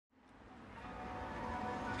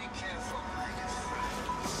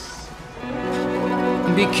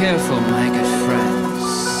Be careful, my good friends,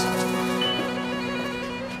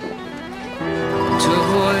 to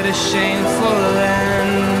avoid a shameful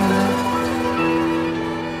end.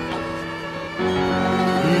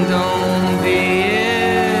 Don't be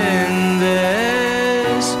indiscreet.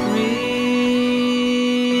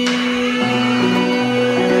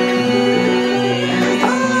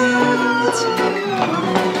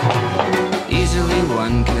 Easily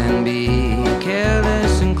one can be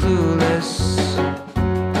careless and clueless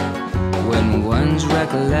when one's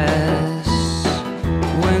reckless,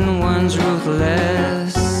 when one's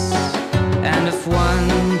ruthless. And if one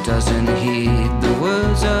doesn't heed the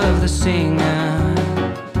words of the singer,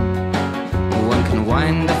 one can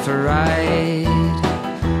wind up for ride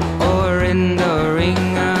or in the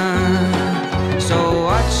ringer. So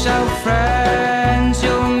watch out, friends,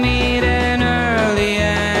 you'll meet an early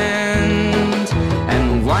end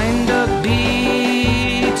and wind up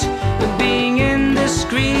beat with being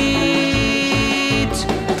indiscreet.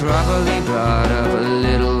 Properly brought up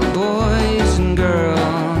little boys and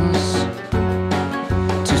girls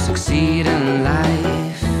to succeed in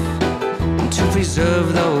life, to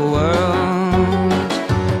preserve the world,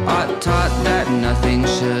 are taught that nothing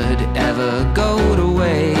should ever go to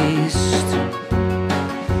waste.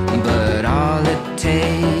 But all it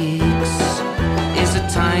takes is a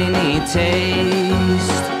tiny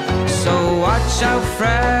taste. So watch out,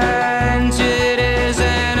 friends, it is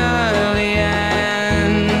an early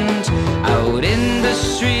end out in the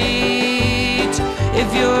street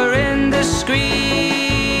if you're indiscreet.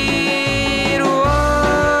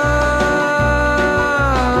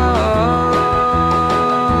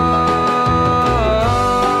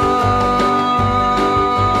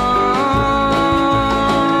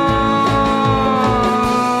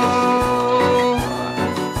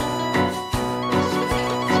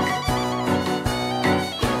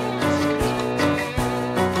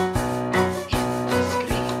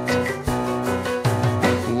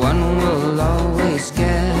 One will always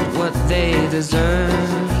get what they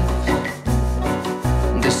deserve,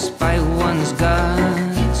 despite one's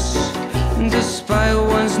guts, despite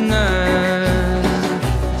one's nerve.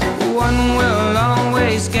 One will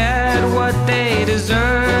always get what they deserve,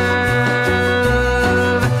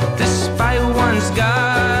 despite one's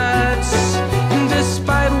guts,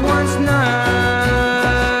 despite one's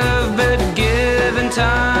nerve. But given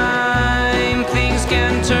time, things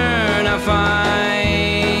can turn out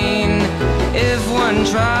fine if one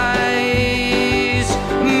tries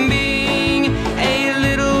being a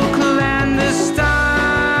little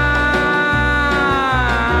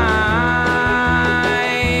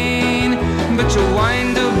clandestine. But you'll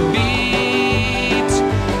wind up beat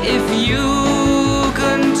if you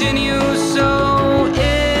continue so indiscreet.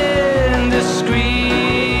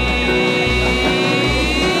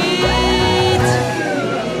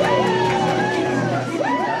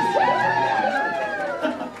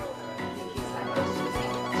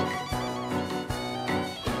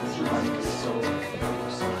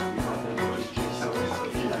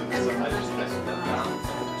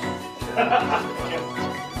 Ha ha ha!